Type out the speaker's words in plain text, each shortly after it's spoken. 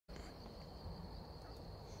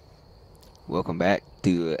Welcome back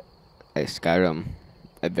to a Skyrim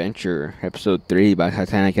adventure, episode 3 by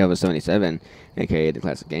Titanic Elvis 77, aka the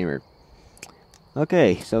Classic Gamer.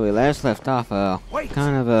 Okay, so we last left off, Wait!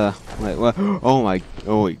 kind of, wait, what? Oh my,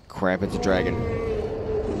 holy crap, it's a dragon.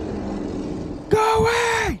 Go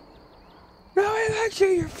away! No one likes you,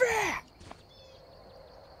 you're fat!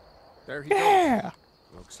 There he goes.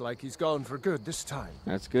 Looks like he's gone for good this time.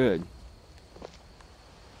 That's good.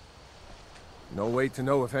 No way to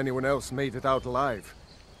know if anyone else made it out alive.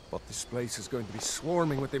 But this place is going to be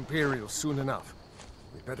swarming with Imperials soon enough.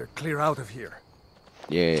 We better clear out of here.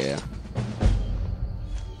 Yeah.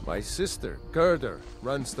 My sister, Gerda,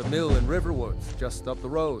 runs the mill in Riverwood, just up the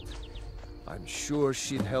road. I'm sure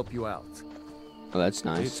she'd help you out. Oh, that's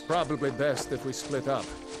nice. It's probably best if we split up.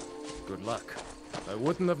 Good luck. I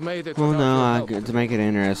wouldn't have made it Well, without your help. to make it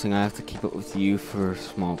interesting, I have to keep it with you for a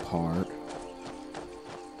small part.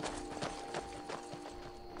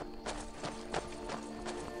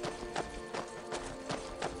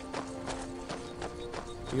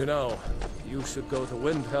 You know, you should go to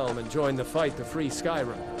Windhelm and join the fight to free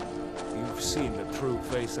Skyrim. You've seen the true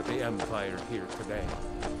face of the Empire here today.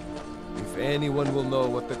 If anyone will know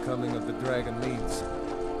what the coming of the dragon means,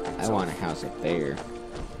 I want a house up there.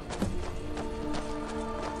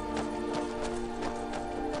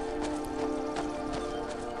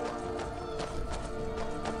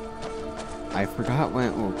 I forgot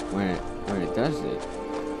when it does it.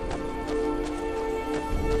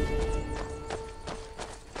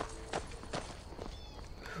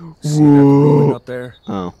 See that ruin up there?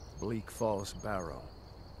 Oh. Bleak Falls Barrow.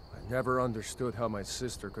 I never understood how my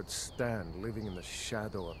sister could stand living in the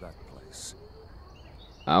shadow of that place.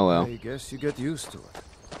 Oh well. I guess you get used to it.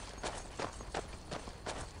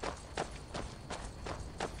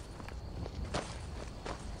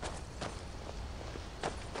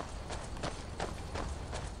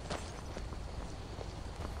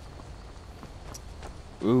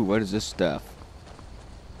 Ooh, what is this stuff?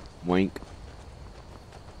 Wink.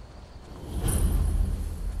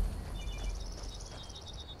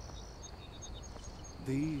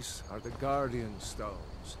 These are the Guardian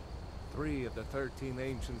Stones. 3 of the 13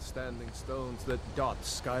 ancient standing stones that dot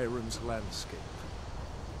Skyrim's landscape.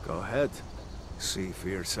 Go ahead. See for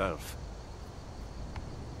yourself.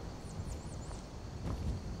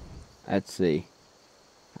 Let's see.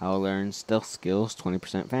 I'll learn stealth skills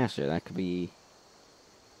 20% faster. That could be...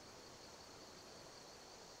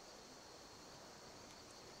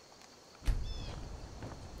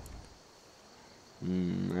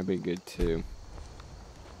 that'd be good too.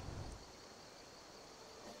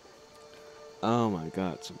 Oh my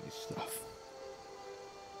god, so many stuff.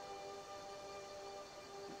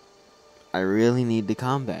 I really need to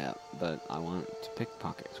combat, but I want to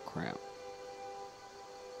pickpocket. Crap.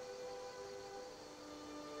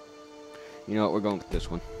 You know what, we're going with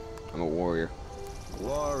this one. I'm a warrior.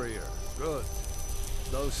 Warrior. Good.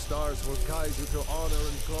 Those stars will guide you to honor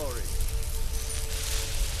and glory.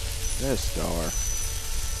 That star.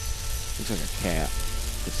 Looks like a cat.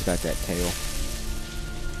 It's got that tail.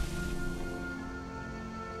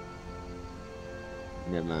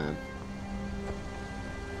 Never mind.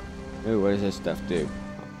 Ooh, what does this stuff do?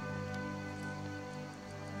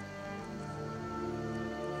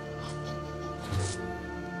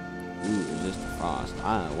 Ooh, resist frost.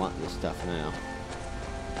 I want this stuff now.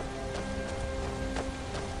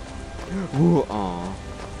 Ooh, aw.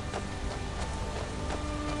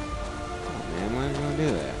 Oh man, why am I gonna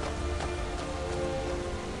do that?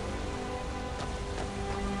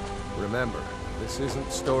 Remember, this isn't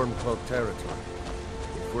Stormcloak territory.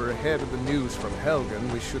 If we're ahead of the news from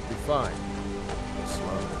Helgen, we should be fine. As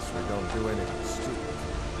long as we don't do anything stupid.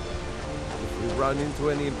 If we run into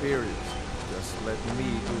any Imperials, just let me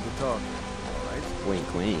do the talking, alright?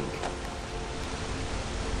 Wink, wink.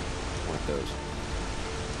 Want those?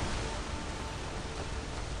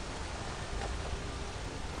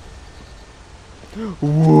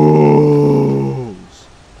 Whoa!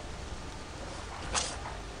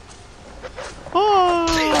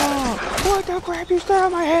 Oh! What the crap you start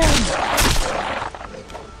on my head?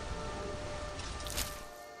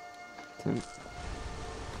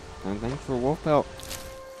 Thanks for wolf pelt.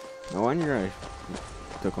 No wonder I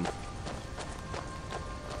took them.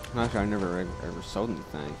 Actually, I never ever sold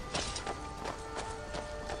anything.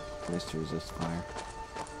 Nice to resist fire.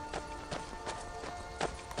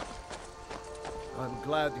 I'm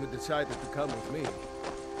glad you decided to come with me.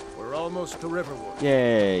 We're almost to Riverwood.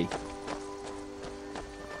 Yay!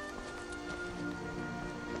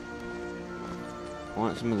 I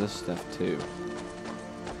want some of this stuff too.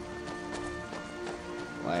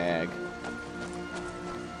 Lag.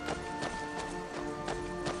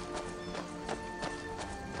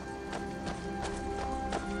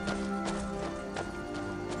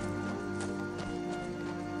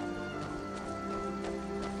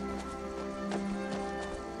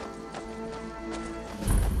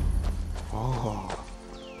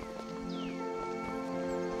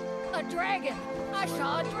 dragon! I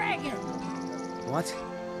saw a dragon! What?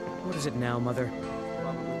 What is it now, Mother?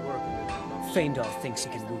 Feindal thinks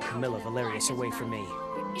he can woo Camilla Valerius away from me.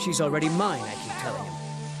 She's already mine, I keep telling him.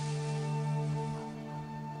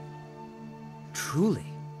 Truly?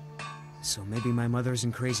 So maybe my mother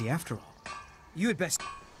isn't crazy after all. You had best...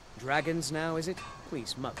 Dragons now, is it?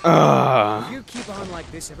 Please, Mother. If you keep on like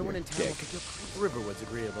this, everyone in town will think you're crazy. Riverwood's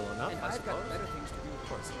agreeable enough, And I I've got suppose. better things to do, of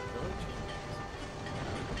course, in the village.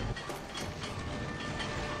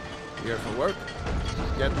 Here for work?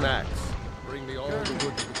 Get an axe. Bring me all the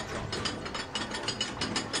wood to the chop.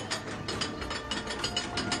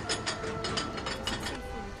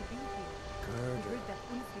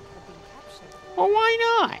 Well, why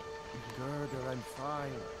not? Gerder, I'm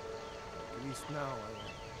fine. At least now I am.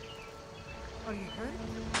 Are you hurt?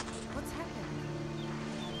 What's happened?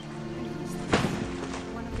 And who's this?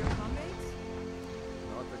 One of your comrades?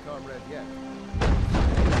 Not the comrade yet.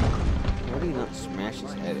 Why do you not smash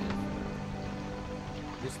his head in?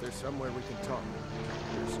 Is there somewhere we can talk?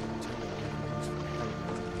 There's some telling evidence from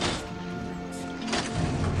Helgen.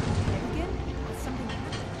 Again? Has something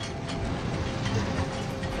happened?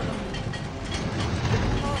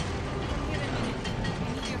 Oh, come here a minute. I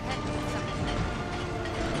need your help with something.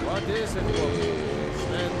 What is it, woman?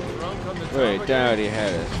 Stand drunk on the top Wait, again? that already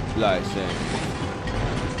had a splice in it.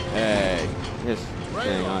 Hey, this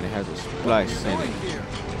thing already has a splice in What are you it. doing here?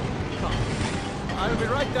 Come. I'll be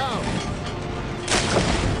right down.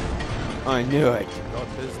 I knew it.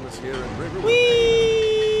 Got business here in Riverwood. Whee!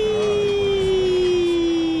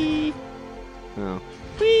 Oh.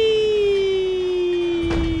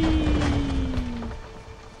 Whee!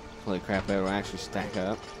 Holy crap, that will actually stack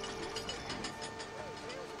up.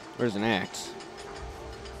 Where's an axe?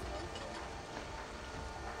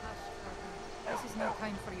 This is no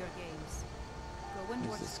time for your games. Go and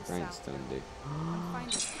watch Where's this the grindstone south. dig? And find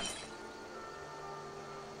us.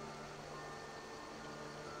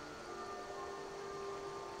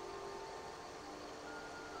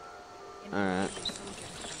 Alright.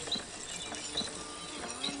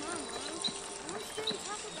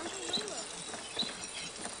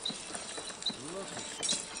 Look,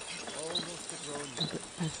 almost a grown man.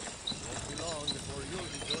 Won't be long before you'll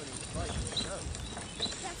be joining the fight yourself.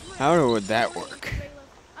 How would that work?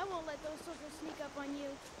 I won't let those soldiers sneak up on you.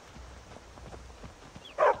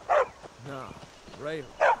 Now, Raylan,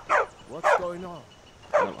 what's going on?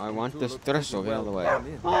 I want this threshold the other way. Oh,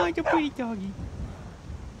 Oh, it's a pretty doggy.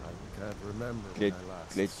 I can't remember Glitch, when I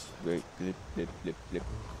last. glitch, glitch, glitch, glitch, glitch, glitch.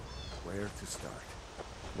 Where to start?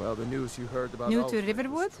 Well, the news you heard about New to Alfred was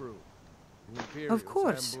Riverwood? true. The Of Imperials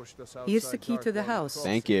course. ambushed us Here's the outside key to the Darkwater house.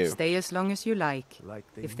 Crossing. Thank you. Stay as long as you like. Like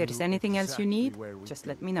they If there's knew anything else you exactly need, where we'd just be.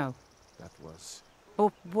 let me know. That was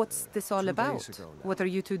Oh, what's this all 2 about? days ago now. What are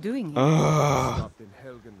you two doing here? Ugh. stopped in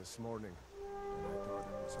Helgen this morning, and I thought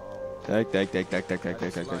it was all. Take. I just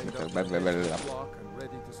lined up the head of the block and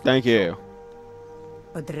ready to start Thank you.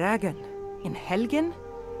 A dragon? In Helgen?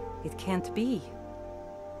 It can't be.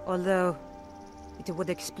 Although, it would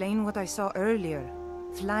explain what I saw earlier.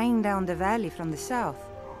 Flying down the valley from the south.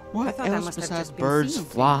 I What thought I else must have besides just been birds seeing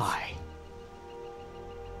things. fly?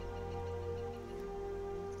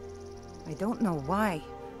 I don't know why,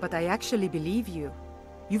 but I actually believe you.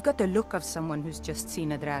 You've got the look of someone who's just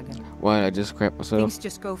seen a dragon. What, I just crapped myself? Things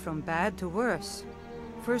just go from bad to worse.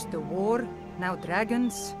 First the war, now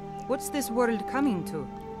dragons. What's this world coming to?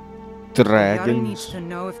 Yari needs Dragons. to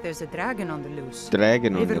know if there's a dragon on the loose.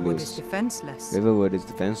 Dragon on the Riverwood is loose. defenseless. Riverwood is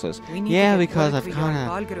defenseless. We need Yeah, to get because word I've to Jarl kind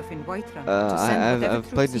of... Balgruuf in Whiterun to send I've whatever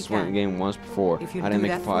played troops this he one can. game once before. If you'll I didn't do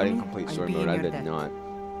make that I for didn't me, complete I'll story be in mode. I your did debt. not.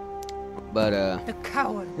 But The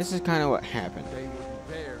coward. this is kind of what happened. They wouldn't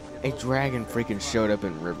bear A the dragon freaking showed up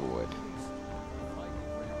in Riverwood.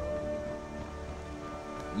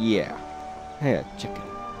 Yeah. Hey, a chicken.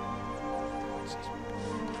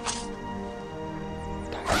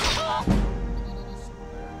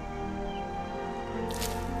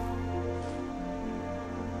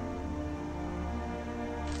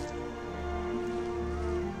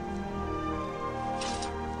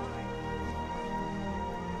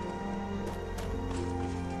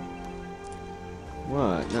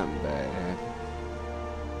 What? Nothing bad happened.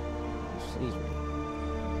 Excuse me.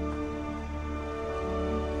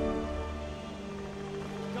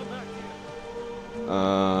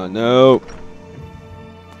 No.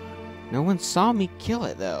 No one saw me kill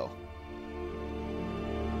it, though.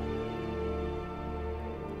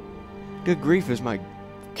 Good grief, is my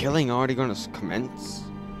killing already gonna commence?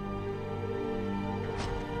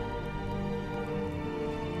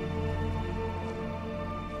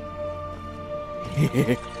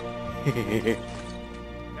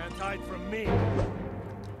 Can't hide from me.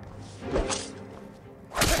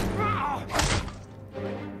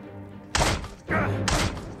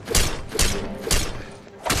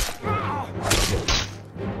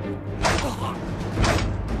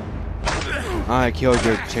 I killed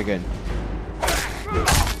your chicken.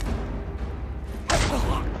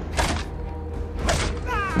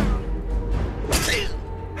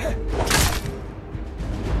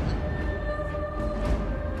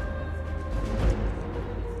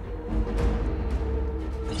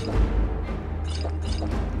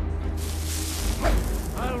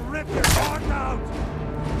 I'll rip your heart out!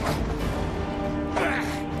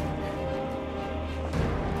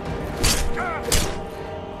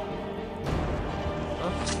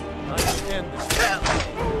 I can end this.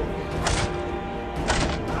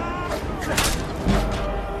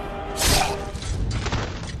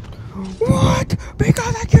 What?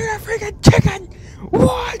 Because I killed a freaking chicken!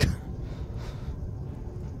 What?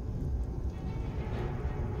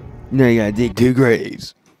 Now you gotta dig 2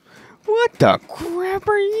 graves. What the crap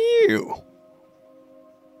are you?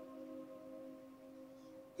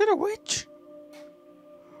 You're a witch?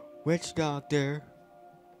 Witch doctor.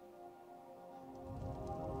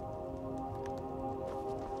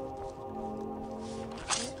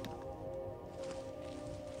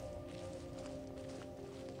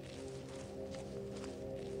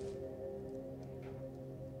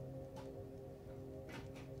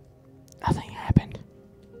 Nothing happened.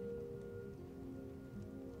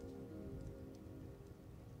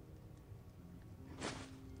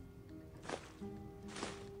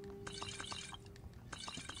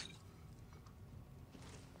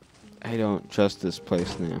 I don't trust this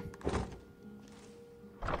place now.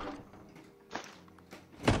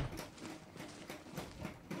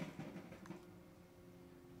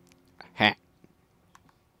 Ha.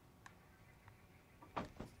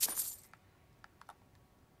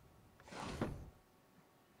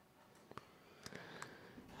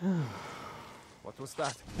 What was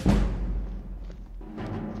that?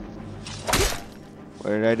 What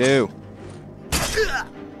did I do?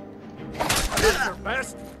 Your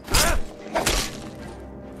best? Huh?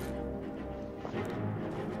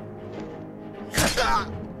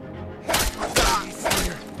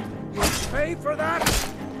 You pay for that?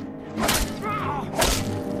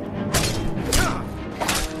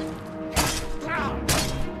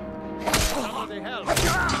 Somebody help!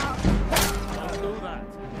 I'll do that.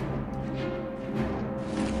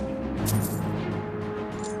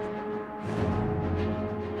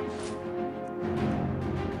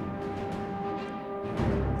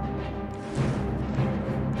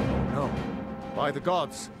 No. By the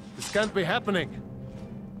gods, this can't be happening.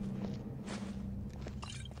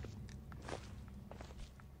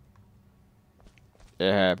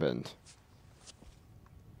 It happened.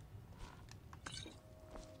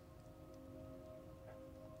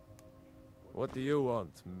 What do you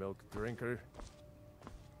want, milk drinker?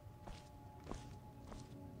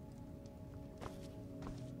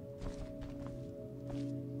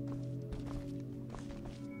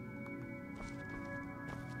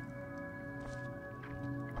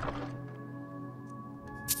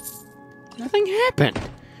 Nothing happened.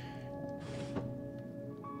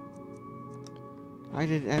 I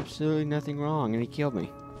did absolutely nothing wrong, and he killed me.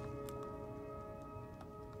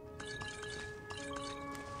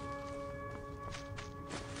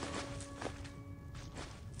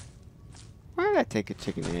 Why did I take a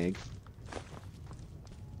chicken egg?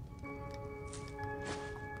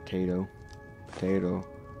 Potato. Potato.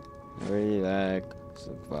 I really like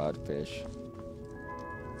some codfish.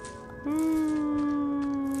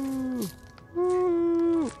 Ooh,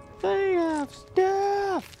 ooh, they have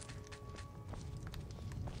stuff.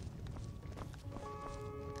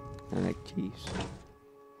 I like cheese.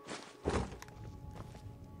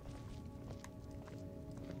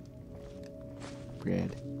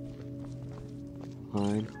 Bread.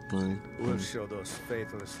 Wine. We'll show those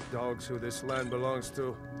faithless dogs who this land belongs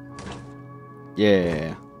to.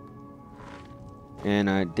 Yeah. And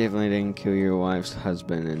I definitely didn't kill your wife's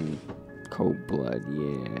husband in cold blood,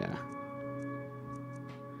 yeah.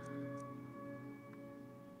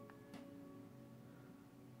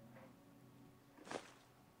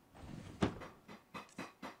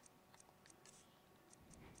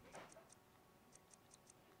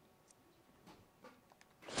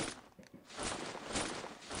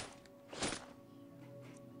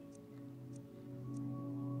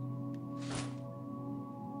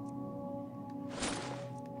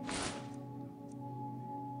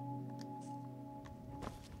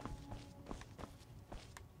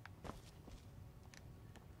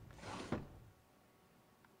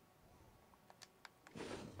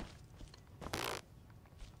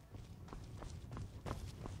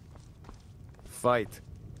 fight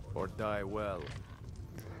or die well.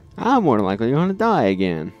 I'm more than likely going to die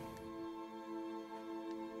again.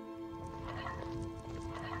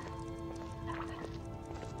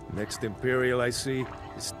 Next Imperial I see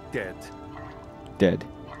is dead. Dead.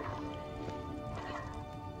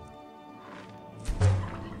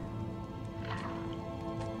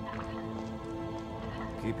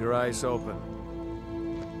 Keep your eyes open.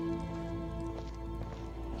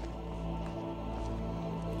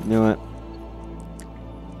 You know what?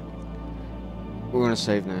 We're gonna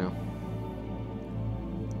save now.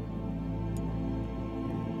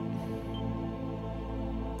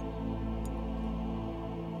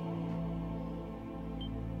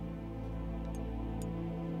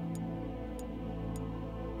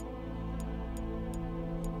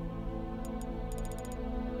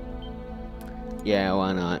 Yeah,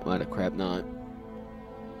 why not? Why the crap not?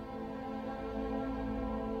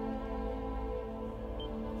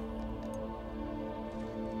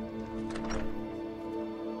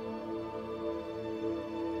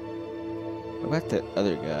 What about the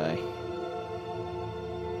other guy?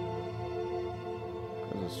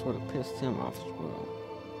 Because it sort of pissed him off as well.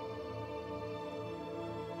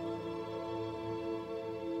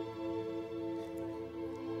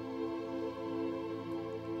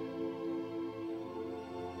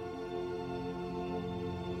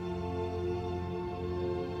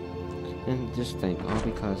 And just think, all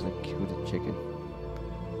because I killed a chicken.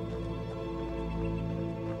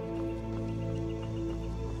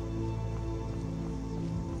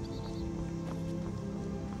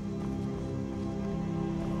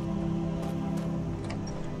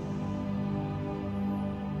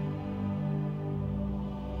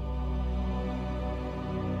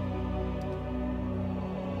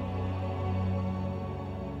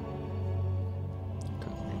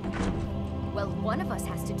 Well, one of us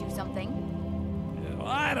has to do something. Yeah, well,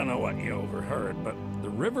 I don't know what you overheard, but the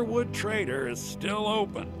Riverwood Trader is still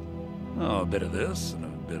open. Oh, a bit of this and a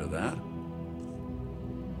bit of that.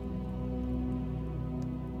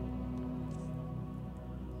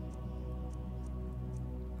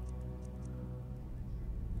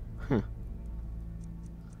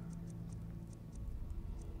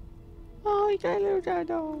 Oh, you got a little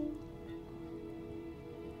dog.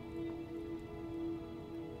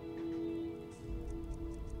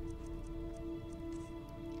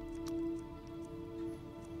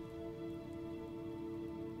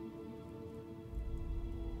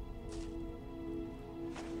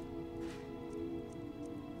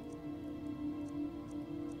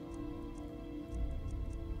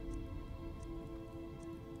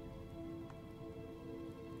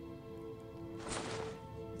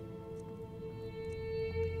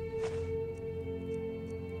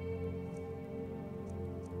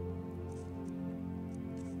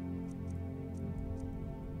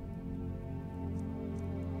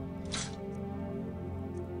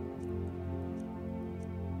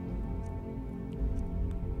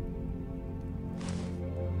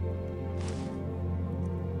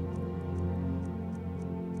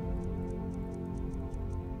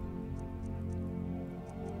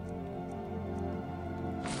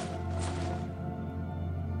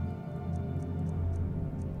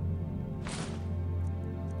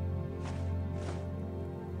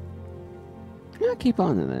 Yeah, keep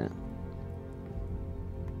on to that.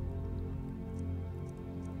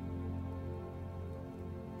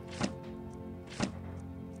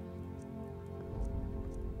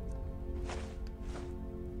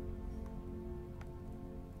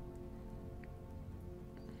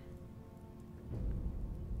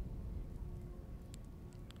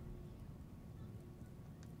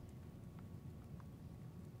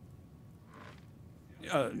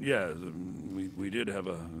 Yeah, we did have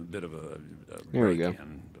a bit of a There we go.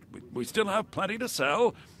 break-in, but we still have plenty to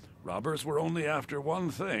sell. Robbers were only after one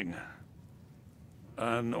thing.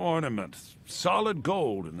 An ornament, solid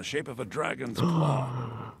gold in the shape of a dragon's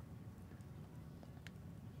claw.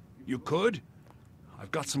 You could?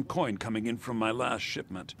 I've got some coin coming in from my last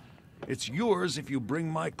shipment. It's yours if you bring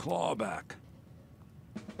my claw back.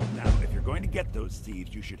 Now, if you're going to get those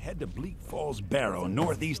thieves, you should head to Bleak Falls Barrow,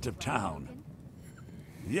 northeast of town.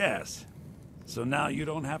 Yes. So now you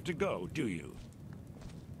don't have to go, do you?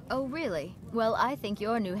 Oh, really? Well, I think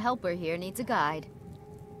your new helper here needs a guide.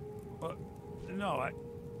 No,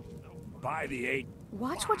 by the 8.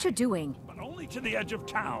 Watch what you're doing. But only to the edge of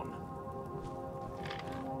town.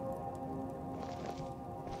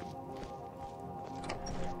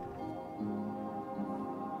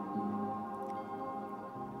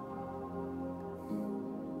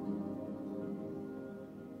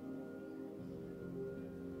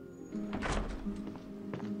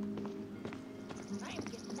 I am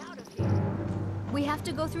getting out of here. have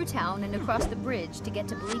to go through town and across the bridge to get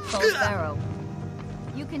to Bleak Falls Barrow.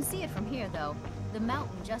 You can see it from here, though. The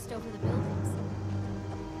mountain just over the buildings.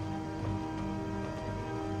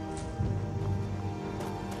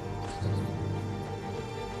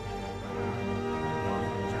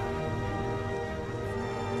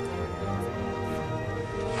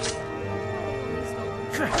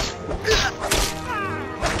 Plenty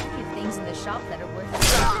of things in the shop that are worth it.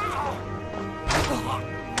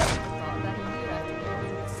 About a year after going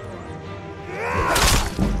to the store.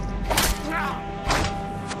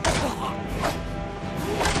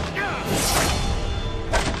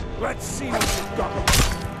 Let's see what you've got.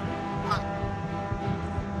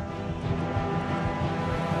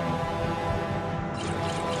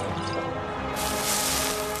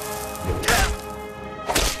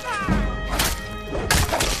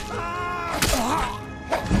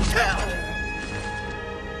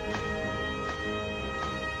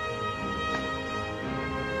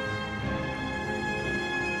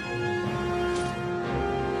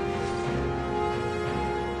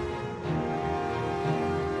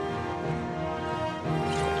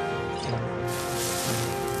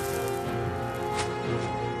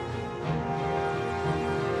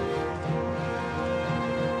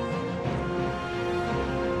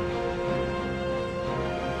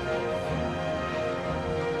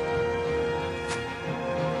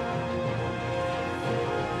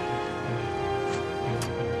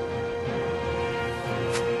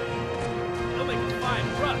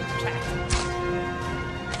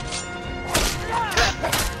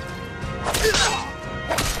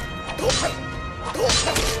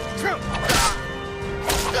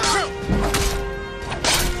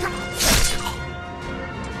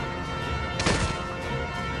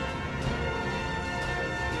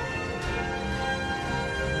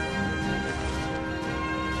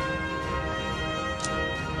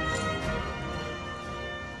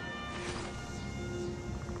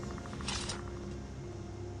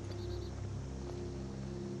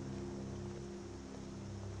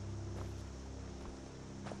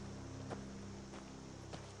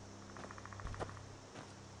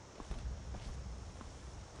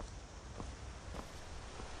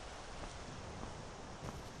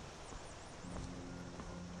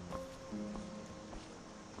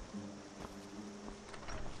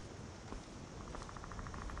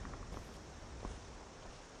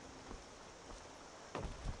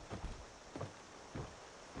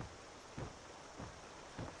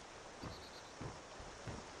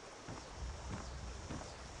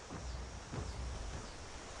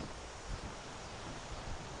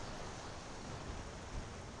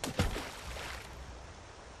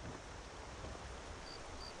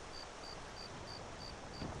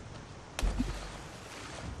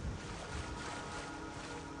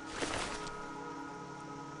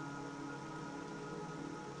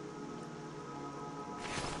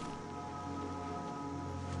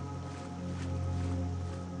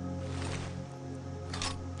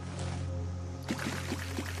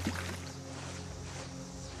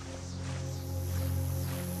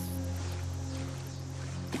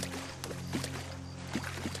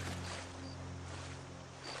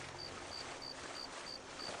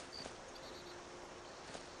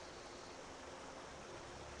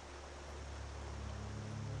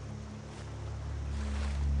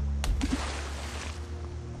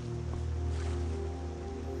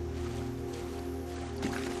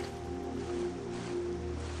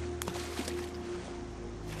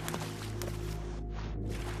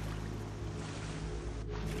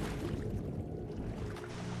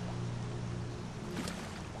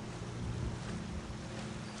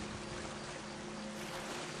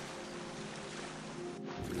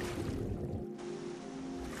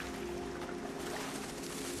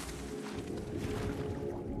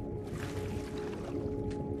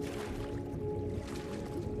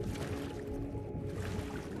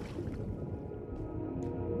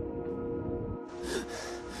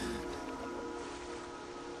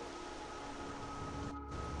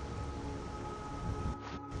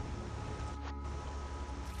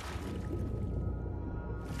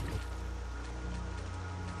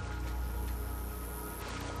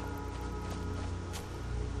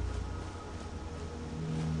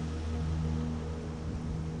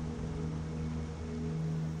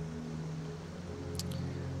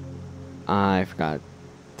 I forgot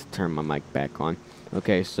to turn my mic back on.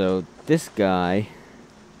 Okay, so this guy,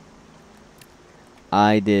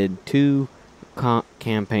 I did 2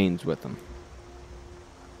 campaigns with him.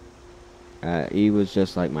 He was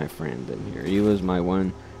just like my friend in here. He was my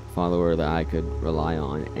one follower that I could rely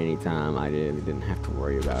on anytime I didn't have to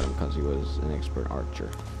worry about him because he was an expert archer.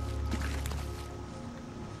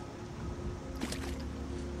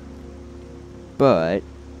 But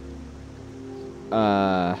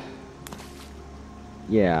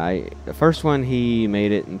yeah, the first one he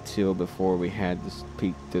made it until before we had to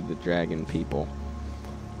speak to the dragon people.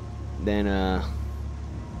 Then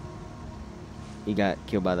he got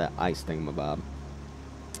killed by that ice thingamabob.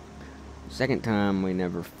 Second time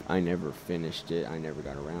I never finished it. I never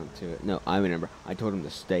got around to it. No, I remember. I told him to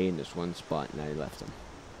stay in this one spot and I left him.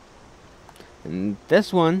 And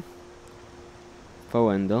this one,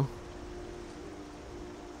 Foendo,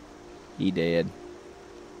 he dead.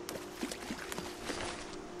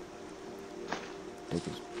 Take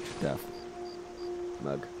his stuff.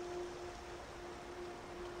 Mug.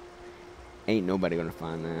 Ain't nobody gonna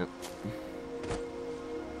find that.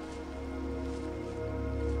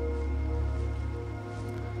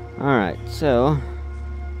 Alright, so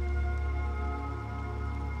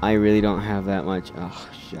I really don't have that much. Oh,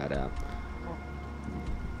 shut up.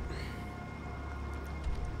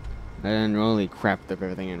 I didn't really crapped up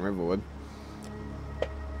everything in Riverwood.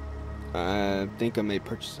 I think I may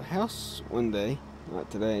purchase a house one day. Not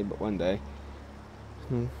today, but one day.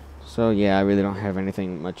 So yeah, I really don't have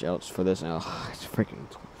anything much else for this. Oh, it's freaking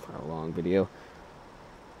for a long video.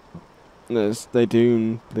 Stay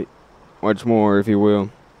tuned. Watch more if you will.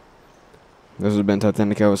 This has been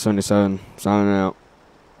Titanic 77, signing out.